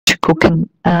electrical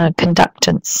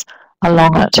conductance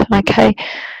along it. Okay,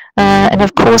 and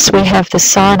of course we have the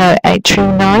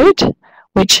Sinoatrial Node,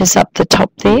 which is up the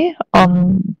top there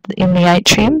in the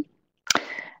atrium,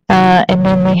 and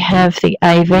then we have the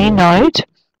AV node,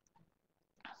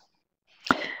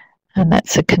 and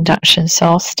that's a conduction. So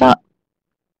I'll start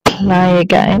play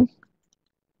again.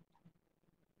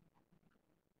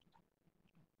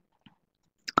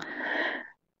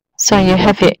 So you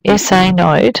have your SA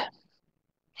node,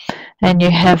 and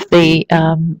you have the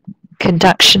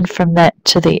conduction from that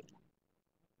to the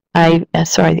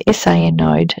SAN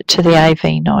node to the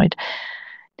AV node.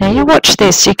 Now you watch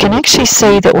this, you can actually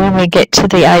see that when we get to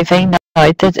the AV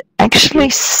node, that it actually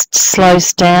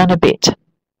slows down a bit.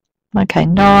 Okay,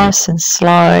 nice and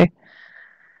slow.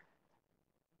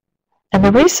 And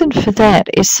the reason for that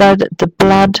is so that the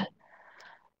blood,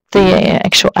 the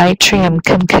actual atrium,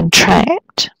 can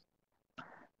contract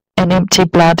and empty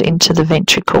blood into the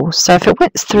ventricle. So if it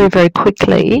went through very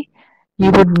quickly, you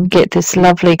wouldn't get this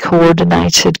lovely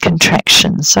coordinated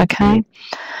contractions, okay?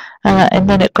 And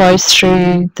then it goes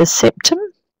through the septum,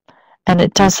 and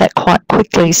it does that quite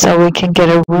quickly, so we can get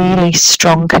a really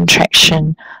strong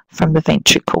contraction from the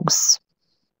ventricles.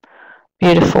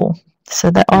 Beautiful. So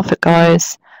that off it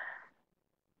goes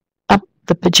up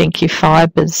the Purkinje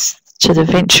fibers to the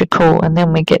ventricle, and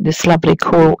then we get this lovely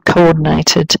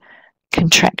coordinated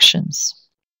contractions.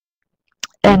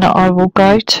 And I will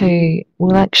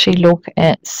we'll actually look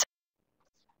at,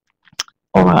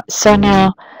 all right, so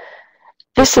now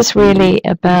this is really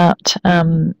about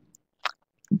the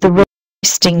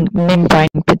resting membrane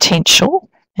potential,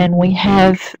 and we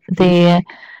have there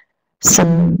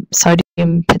some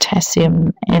sodium,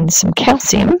 potassium, and some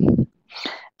calcium,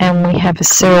 and we have a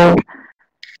cell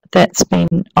that's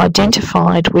been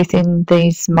identified within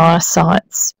these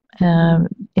myocytes. And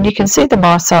you can see the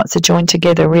myocytes are joined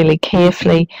together really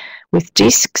carefully with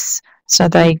discs, so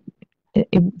they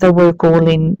work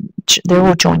they're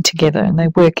all joined together and they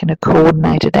work in a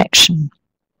coordinated action.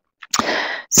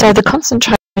 So the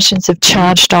concentrations of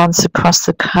charged ions across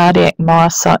the cardiac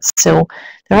myocyte cell,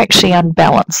 they're actually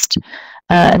unbalanced,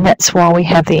 and that's why we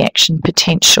have the action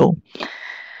potential.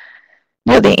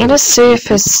 Now the inner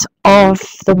surface of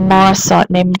the myocyte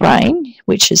membrane,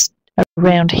 which is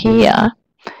around here,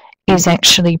 is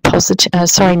actually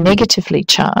negatively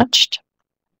charged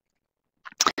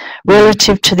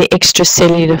relative to the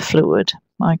extracellular fluid.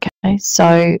 Okay,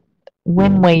 so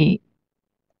when we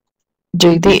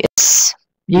do this,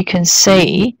 you can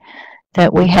see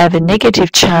that we have a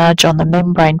negative charge on the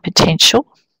membrane potential.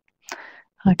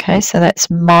 Okay, so that's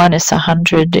minus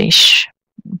 100-ish,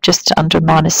 just under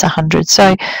minus 100.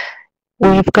 So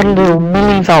we've got a little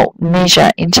millivolt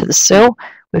measure into the cell.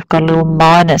 We've got a little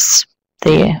minus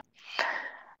there.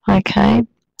 Okay,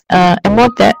 and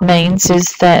what that means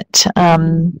is that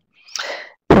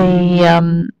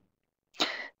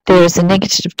there is a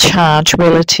negative charge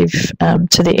relative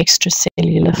to the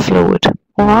extracellular fluid.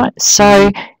 All right,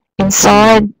 so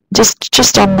inside,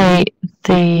 just on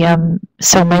the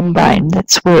cell membrane,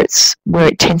 that's where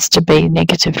it tends to be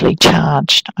negatively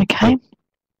charged. Okay.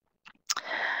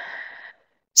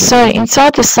 So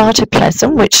inside the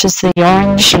cytoplasm, which is the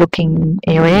orange-looking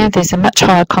area, there's a much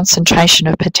higher concentration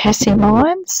of potassium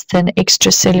ions than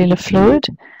extracellular fluid.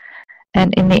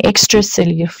 And in the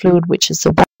extracellular fluid, which is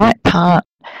the white part,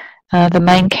 the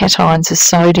main cations are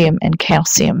sodium and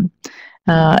calcium.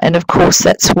 And of course,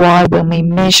 that's why when we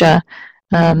measure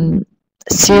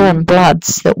serum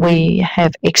bloods, that we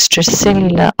have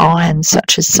extracellular ions,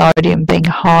 such as sodium, being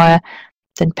higher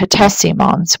than potassium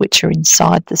ions, which are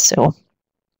inside the cell.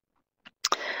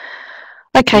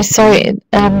 Okay, so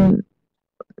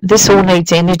this all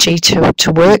needs energy to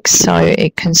work, so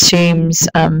it consumes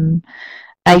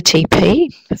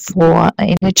ATP for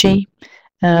energy,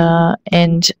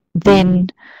 and then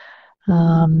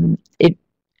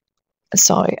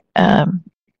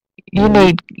you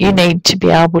need to be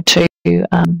able to.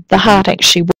 The heart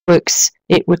actually works.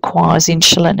 It requires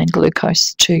insulin and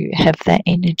glucose to have that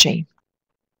energy,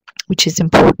 which is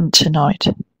important to note.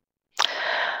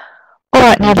 All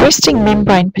right, now resting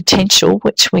membrane potential,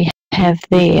 which we have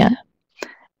there,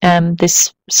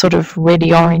 this sort of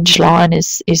reddy-orange line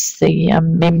is the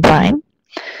membrane.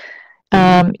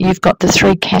 You've got the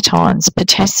three cations,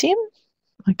 potassium,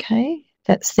 okay,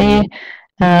 that's there.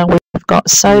 We've got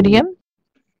sodium,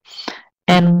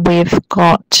 and we've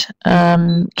got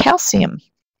calcium.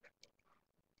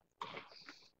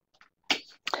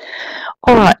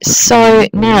 All right, so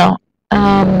now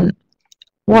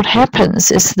what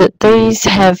happens is that these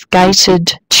have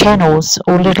gated channels,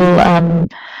 or little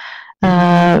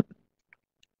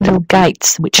little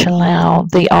gates which allow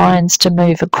the ions to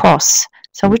move across.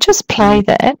 So we'll just play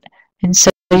that, and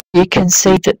so you can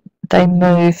see that they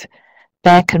move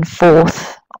back and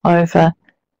forth over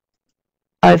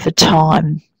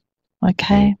time.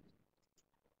 Okay,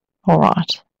 all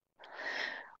right,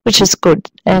 which is good.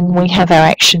 And we have our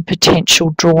action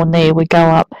potential drawn there. We go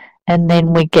up and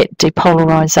then we get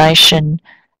depolarization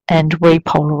and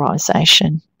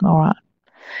repolarization. All right.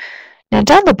 Now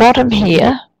down the bottom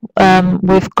here,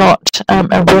 we've got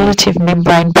a relative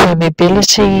membrane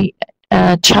permeability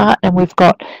chart, and we've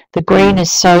got the green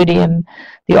is sodium,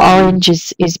 the orange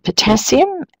is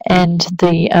potassium, and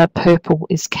the purple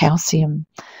is calcium.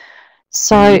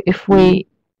 So if we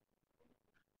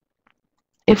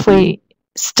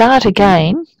start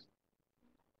again,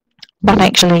 what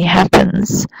actually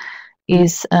happens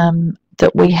is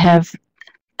that we have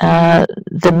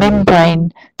the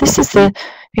membrane. This is the,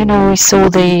 we saw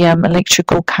the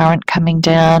electrical current coming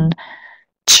down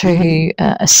to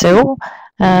a cell.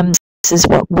 This is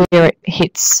where it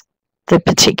hits the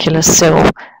particular cell.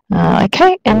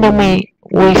 Okay, and then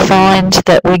we find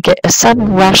that we get a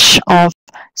sudden rush of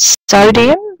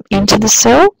sodium into the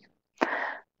cell.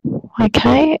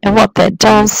 Okay, and what that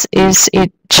does is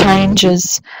it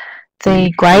changes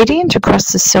the gradient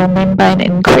across the cell membrane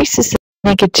and increases the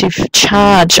negative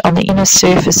charge on the inner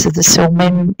surface of the cell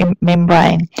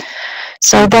membrane.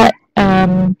 So that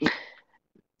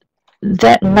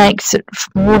that makes it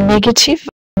more negative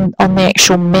on the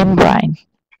actual membrane.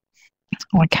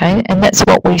 Okay, and that's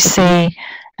what we see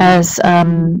as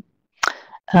and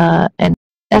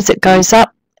as it goes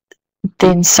up,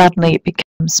 then suddenly it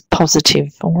becomes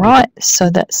positive. All right, so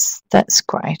that's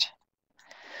great.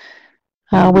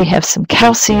 We have some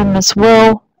calcium as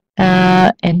well,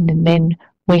 and then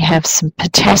we have some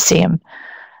potassium,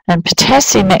 and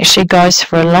potassium actually goes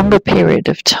for a longer period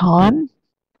of time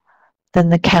than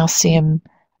the calcium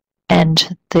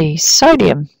and the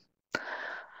sodium.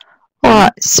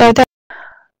 Alright, so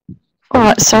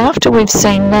after we've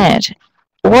seen that,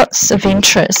 what's of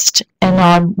interest, and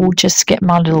I will just get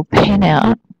my little pen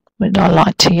out that I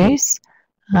like to use.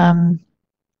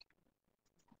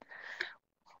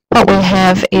 What we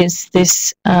have is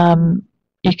this,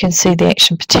 you can see the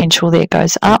action potential there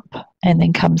goes up and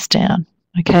then comes down.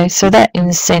 Okay, so that in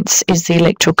a sense is the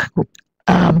electrical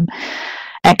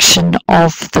action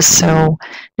of the cell.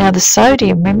 Now the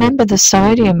sodium, remember the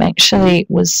sodium actually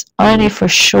was only for a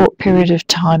short period of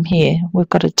time here. We've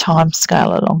got a time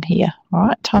scale along here, all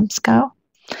right, time scale.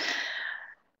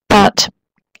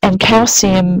 And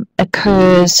calcium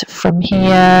occurs from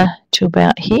here to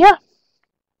about here.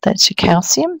 That's your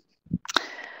calcium.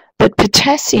 But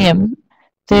potassium,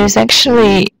 there's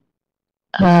actually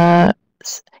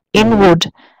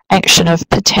inward action of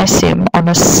potassium on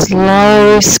a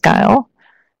slow scale.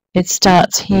 It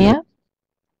starts here,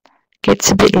 gets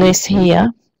a bit less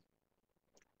here,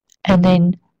 and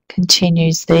then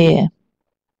continues there.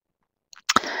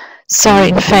 So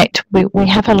in fact, we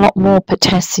have a lot more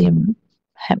potassium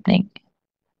happening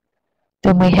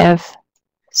than we have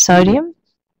sodium.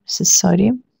 This is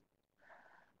sodium.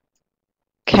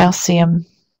 Calcium,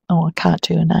 oh, I can't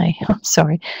do an A, I'm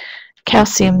sorry.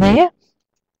 Calcium there,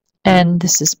 and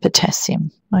this is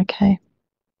potassium, okay.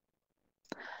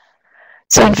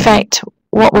 So in fact,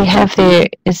 what we have there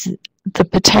is the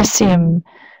potassium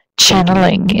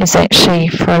channeling is actually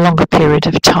for a longer period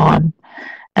of time.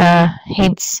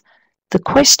 Hence, the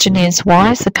question is,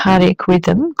 why is the cardiac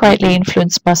rhythm greatly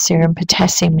influenced by serum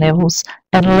potassium levels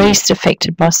and least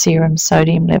affected by serum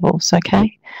sodium levels,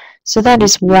 okay? So that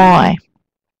is why.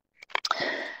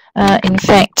 In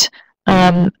fact,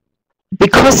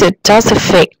 because it does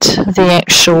affect the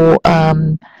actual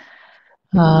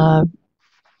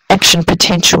action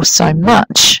potential so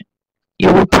much,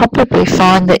 you will probably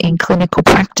find that in clinical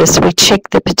practice we check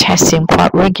the potassium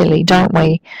quite regularly, don't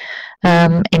we?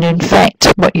 And in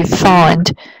fact, what you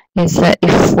find is that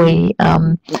if we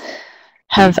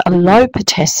have a low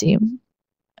potassium,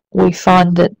 we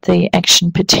find that the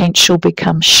action potential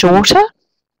becomes shorter.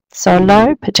 So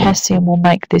low potassium will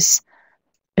make this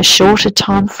a shorter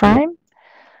time frame,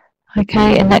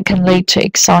 okay, and that can lead to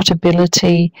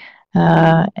excitability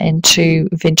and to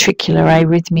ventricular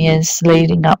arrhythmias,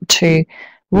 leading up to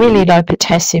really low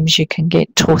potassiums. You can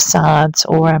get torsades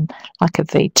or like a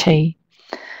VT.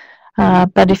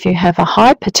 But if you have a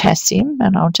high potassium,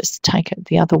 and I'll just take it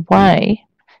the other way,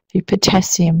 if your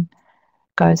potassium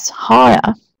goes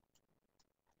higher,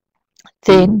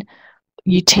 then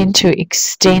you tend to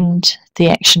extend the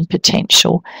action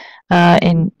potential.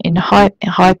 In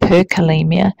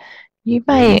hyperkalemia, you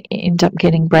may end up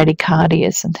getting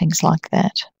bradycardias and things like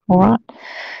that. All right.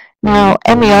 Now,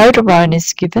 amiodarone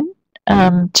is given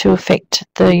to affect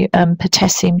the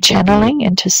potassium channeling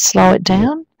and to slow it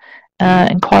down.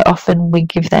 And quite often we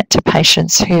give that to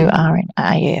patients who are in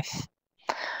AF.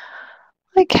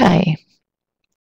 Okay.